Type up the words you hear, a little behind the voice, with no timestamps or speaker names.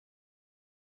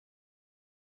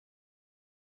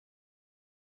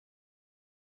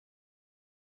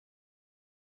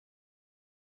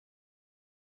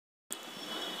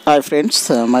Hi friends,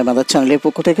 my mother চ্যানেলের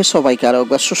পক্ষ থেকে সবাইকে আরও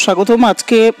একবার সুস্বাগতম।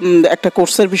 আজকে একটা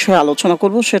কোর্সের বিষয়ে আলোচনা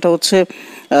করব, সেটা হচ্ছে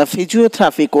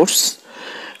ফিজিওথেরাপি কোর্স।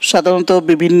 সাধারণত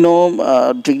বিভিন্ন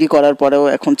ডিগ্রি করার পরেও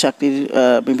এখন চাকরির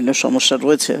বিভিন্ন সমস্যা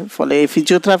রয়েছে, ফলে এই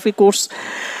ফিজিওথেরাপি কোর্স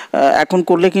এখন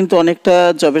করলে কিন্তু অনেকটা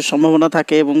জবের সম্ভাবনা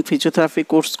থাকে। এবং ফিজিওথেরাপি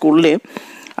কোর্স করলে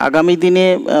আগামী দিনে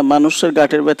মানুষের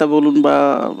গাঁটের ব্যথা বলুন বা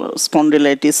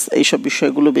স্পন্ডিলাইটিস এইসব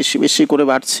বিষয়গুলো বেশি বেশি করে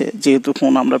বাড়ছে, যেহেতু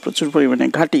ফোন আমরা প্রচুর পরিমাণে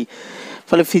ঘাঁটি।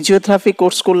 ফলে ফিজিওথেরাপি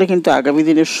কোর্স করলে কিন্তু আগামী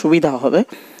দিনের সুবিধা হবে।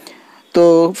 তো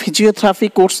ফিজিওথেরাপি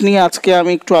কোর্স নিয়ে আজকে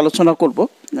আমি একটু আলোচনা করব।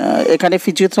 এখানে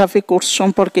ফিজিওথেরাপি কোর্স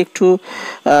সম্পর্কে একটু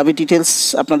আমি ডিটেলস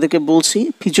আপনাদেরকে বলছি।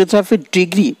 ফিজিওথেরাপির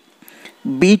ডিগ্রি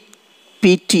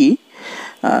বিপিটি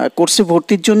কোর্সে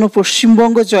ভর্তির জন্য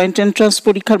পশ্চিমবঙ্গ জয়েন্ট এন্ট্রান্স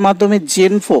পরীক্ষার মাধ্যমে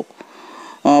জেনফো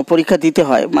পরীক্ষা দিতে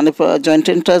হয়। মানে জয়েন্ট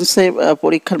এন্ট্রান্সে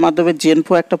পরীক্ষার মাধ্যমে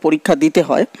জেনফো একটা পরীক্ষা দিতে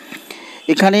হয়।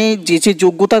 এখানে যে যে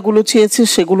যোগ্যতাগুলো চেয়েছে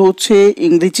সেগুলো হচ্ছে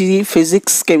ইংরেজি,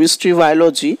 ফিজিক্স, কেমিস্ট্রি,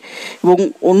 বায়োলজি এবং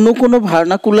অন্য কোনো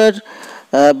ভার্নাকুলার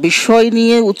বিষয়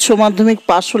নিয়ে উচ্চ মাধ্যমিক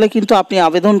পাস হলে কিন্তু আপনি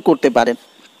আবেদন করতে পারেন।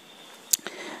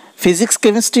 ফিজিক্স,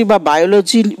 কেমিস্ট্রি বা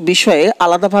বায়োলজি বিষয়ে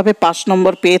আলাদাভাবে 5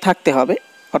 নম্বর পেয়ে থাকতে হবে,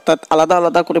 অর্থাৎ আলাদা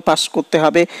আলাদা করে পাস করতে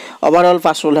হবে, ওভারঅল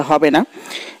পাস হলে হবে না।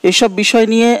 এইসব বিষয়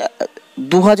নিয়ে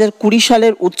 2020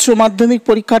 সালের উচ্চ মাধ্যমিক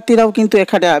পরীক্ষার্থীরাও কিন্তু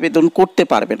এখানে আবেদন করতে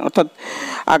পারবেন। অর্থাৎ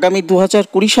আগামী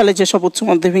 2020 সালে যেসব উচ্চ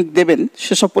মাধ্যমিক দেবেন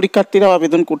সেসব পরীক্ষার্থীরাও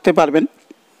আবেদন করতে পারবেন।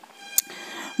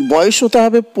 বয়স হতে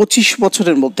হবে 25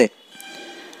 বছরের মধ্যে।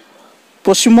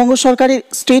 পশ্চিমবঙ্গ সরকারের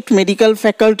স্টেট মেডিকেল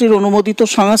ফ্যাকাল্টির অনুমোদিত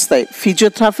সংস্থায়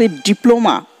ফিজিওথেরাপির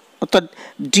ডিপ্লোমা অর্থাৎ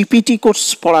ডিপিটি কোর্স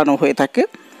পড়ানো হয়ে থাকে।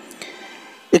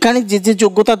 এখানে যে যে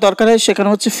যোগ্যতার দরকার হয় সেখানে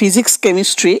হচ্ছে ফিজিক্স,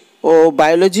 কেমিস্ট্রি ও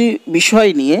বায়োলজি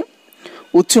বিষয় নিয়ে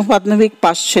উচ্চ মাধ্যমিক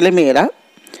পাস ছেলেমেয়েরা।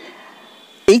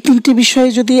 এই 3টি বিষয়ে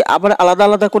যদি আবার আলাদা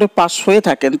আলাদা করে পাস হয়ে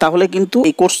থাকেন তাহলে কিন্তু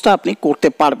এই কোর্সটা আপনি করতে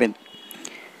পারবেন,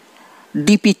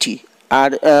 ডিপিটি। আর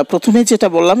প্রথমে যেটা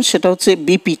বললাম সেটা হচ্ছে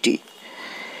বিপিটি।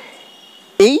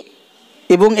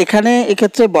 এবং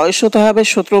এক্ষেত্রে বয়স হতে হবে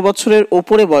 17 বছরের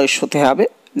ওপরে বয়স হতে হবে,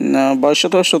 বয়স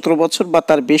হতে হবে 17 বছর বা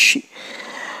তার বেশি।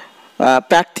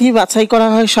 প্রার্থী বাছাই করা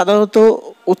হয় সাধারণত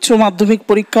উচ্চ মাধ্যমিক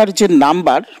পরীক্ষার যে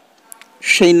নাম্বার,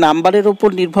 সেই নাম্বারের উপর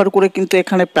নির্ভর করে কিন্তু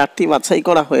এখানে প্রার্থী বাছাই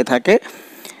করা হয়ে থাকে।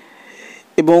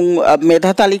 এবং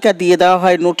মেধা তালিকা দিয়ে দেওয়া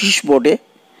হয় নোটিশ বোর্ডে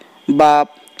বা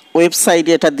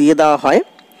ওয়েবসাইটে, এটা দিয়ে দেওয়া হয়।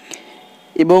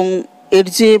 এবং এর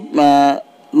যে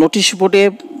নোটিশ বোর্ডে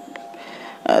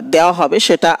দেওয়া হবে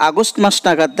সেটা আগস্ট মাস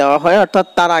নাগাদ দেওয়া হয়, অর্থাৎ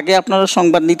তার আগে আপনারা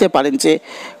সংবাদ নিতে পারেন যে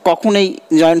কখন এই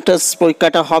জয়েন্ট এন্ট্রান্স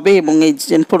পরীক্ষাটা হবে এবং এই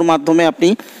জেনফোর মাধ্যমে আপনি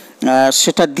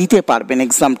সেটা দিতে পারবেন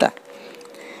এক্সামটা।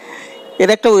 এর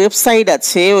একটা ওয়েবসাইট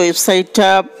আছে, ওয়েবসাইটটা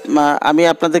আমি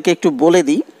আপনাদেরকে একটু বলে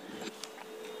দিই।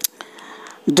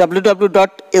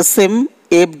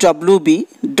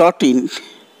 www.smfwb.in।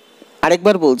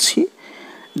 আরেকবার বলছি,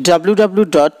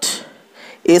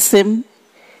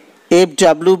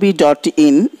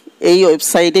 www.smfwb.in। এই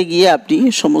ওয়েবসাইটে গিয়ে আপনি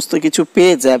সমস্ত কিছু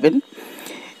পেয়ে যাবেন।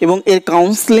 এবং এর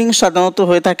কাউন্সেলিং সাধারণত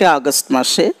হয়ে থাকে আগস্ট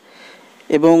মাসে,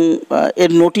 এবং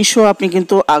এর নোটিশও আপনি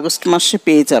কিন্তু আগস্ট মাসে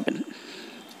পেয়ে যাবেন।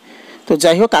 তো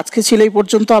যাই হোক, আজকে ছিল এই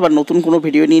পর্যন্ত। আবার নতুন কোনো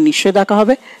ভিডিও নিয়ে নিশ্চয়ই দেখা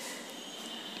হবে।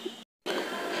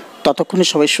 ততক্ষণে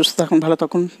সবাই সুস্থ থাকুন, ভালো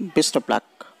থাকুন। Best of luck,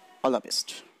 all the best.